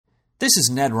This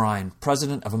is Ned Ryun,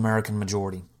 President of American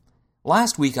Majority.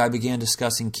 Last week I began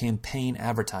discussing campaign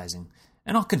advertising,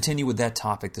 and I'll continue with that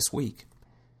topic this week.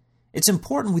 It's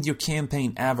important with your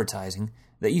campaign advertising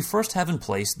that you first have in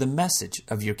place the message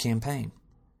of your campaign.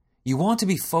 You want to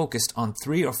be focused on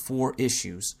 3 or 4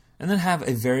 issues and then have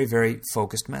a very, very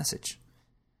focused message.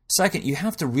 Second, you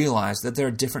have to realize that there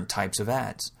are different types of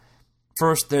ads.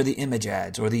 First, there are the image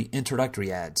ads or the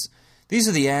introductory ads. These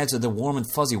are the ads, the warm and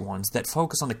fuzzy ones that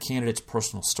focus on the candidate's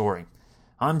personal story.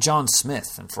 I'm John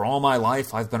Smith, and for all my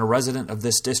life I've been a resident of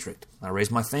this district. I raised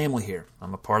my family here.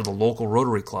 I'm a part of the local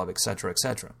Rotary Club, etc.,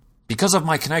 etc. Because of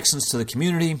my connections to the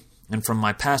community and from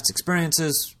my past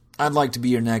experiences, I'd like to be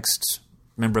your next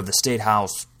member of the State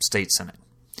House, State Senate.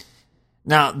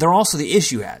 Now, there are also the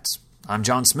issue ads. I'm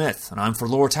John Smith, and I'm for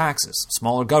lower taxes,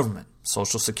 smaller government,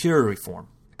 Social Security reform,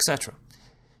 etc.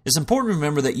 It's important to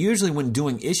remember that usually when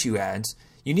doing issue ads,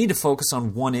 you need to focus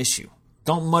on one issue.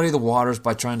 Don't muddy the waters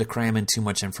by trying to cram in too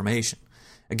much information.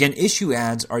 Again, issue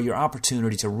ads are your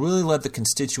opportunity to really let the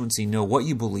constituency know what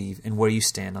you believe and where you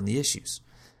stand on the issues.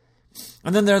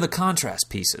 And then there are the contrast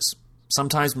pieces,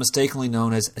 sometimes mistakenly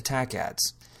known as attack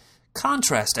ads.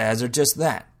 Contrast ads are just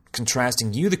that,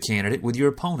 contrasting you, the candidate, with your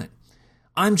opponent.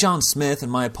 I'm John Smith, and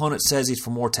my opponent says he's for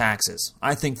more taxes.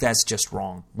 I think that's just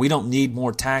wrong. We don't need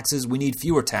more taxes. We need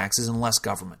fewer taxes and less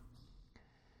government.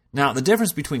 Now, the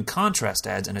difference between contrast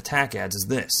ads and attack ads is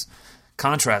this.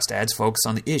 Contrast ads focus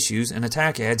on the issues, and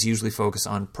attack ads usually focus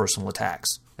on personal attacks.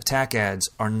 Attack ads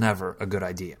are never a good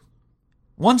idea.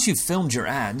 Once you've filmed your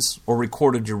ads or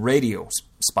recorded your radio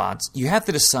spots, you have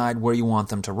to decide where you want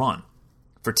them to run.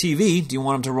 For TV, do you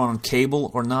want them to run on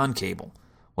cable or non-cable?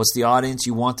 What's the audience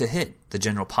you want to hit? The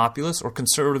general populace or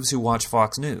conservatives who watch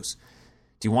Fox News?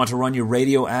 Do you want to run your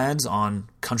radio ads on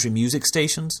country music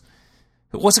stations?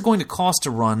 What's it going to cost to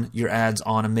run your ads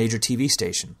on a major TV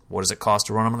station? What does it cost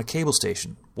to run them on a cable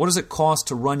station? What does it cost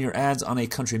to run your ads on a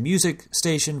country music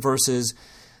station versus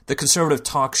the conservative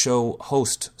talk show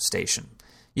host station?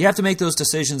 You have to make those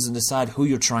decisions and decide who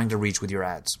you're trying to reach with your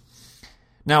ads.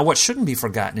 Now, what shouldn't be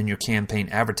forgotten in your campaign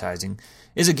advertising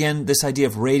is, again, this idea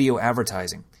of radio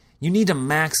advertising. You need to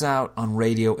max out on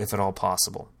radio if at all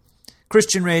possible.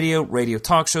 Christian radio, radio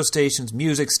talk show stations,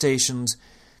 music stations,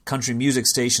 country music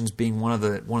stations being one of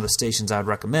the stations I'd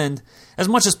recommend. As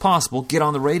much as possible, get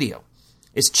on the radio.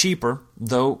 It's cheaper,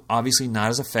 though obviously not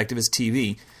as effective as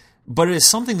TV, but it is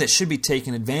something that should be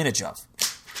taken advantage of.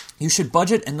 You should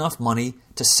budget enough money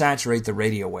to saturate the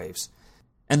radio waves.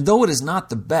 And though it is not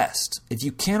the best, if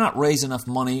you cannot raise enough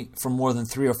money for more than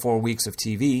 3 or 4 weeks of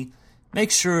TV, make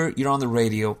sure you're on the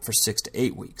radio for 6 to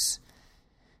 8 weeks.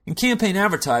 In campaign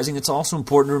advertising, it's also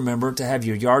important to remember to have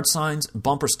your yard signs,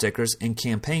 bumper stickers, and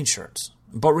campaign shirts.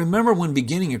 But remember when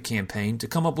beginning your campaign to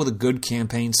come up with a good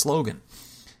campaign slogan.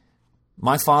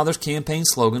 My father's campaign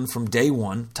slogan from day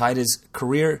one tied his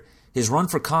run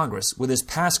for Congress with his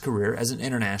past career as an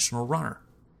international runner.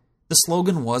 The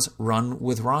slogan was "Run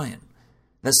with Ryan."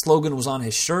 That slogan was on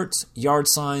his shirts, yard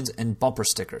signs, and bumper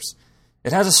stickers.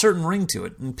 It has a certain ring to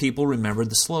it, and people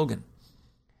remembered the slogan.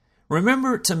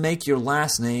 Remember to make your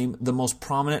last name the most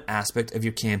prominent aspect of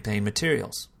your campaign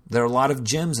materials. There are a lot of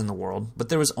Jims in the world, but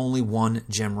there is only one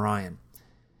Jim Ryan.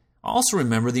 Also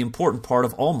remember the important part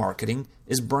of all marketing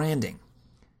is branding.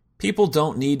 People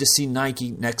don't need to see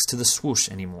Nike next to the swoosh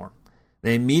anymore.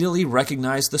 They immediately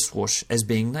recognize the swoosh as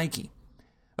being Nike.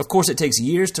 Of course, it takes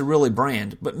years to really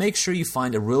brand, but make sure you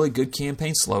find a really good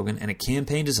campaign slogan and a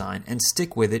campaign design and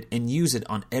stick with it and use it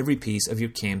on every piece of your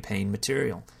campaign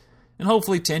material. And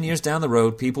hopefully 10 years down the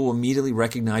road, people will immediately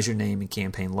recognize your name and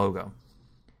campaign logo.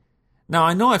 Now,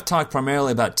 I know I've talked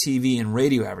primarily about TV and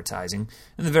radio advertising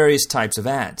and the various types of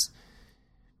ads.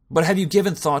 But have you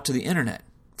given thought to the internet?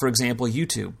 For example,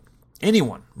 YouTube.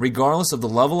 Anyone, regardless of the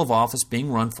level of office being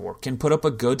run for, can put up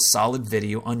a good, solid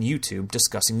video on YouTube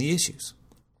discussing the issues.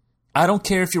 I don't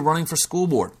care if you're running for school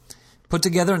board. Put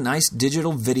together a nice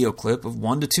digital video clip of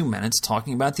 1 to 2 minutes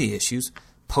talking about the issues,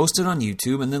 post it on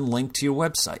YouTube, and then link to your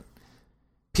website.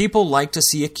 People like to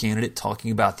see a candidate talking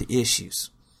about the issues.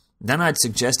 Then I'd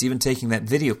suggest even taking that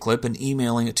video clip and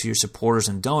emailing it to your supporters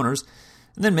and donors,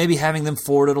 and then maybe having them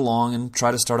forward it along and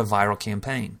try to start a viral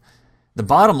campaign. The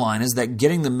bottom line is that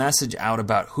getting the message out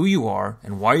about who you are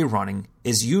and why you're running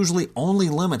is usually only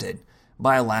limited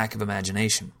by a lack of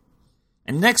imagination.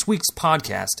 In next week's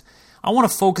podcast, I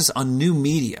want to focus on new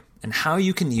media and how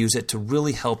you can use it to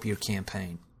really help your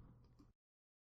campaign.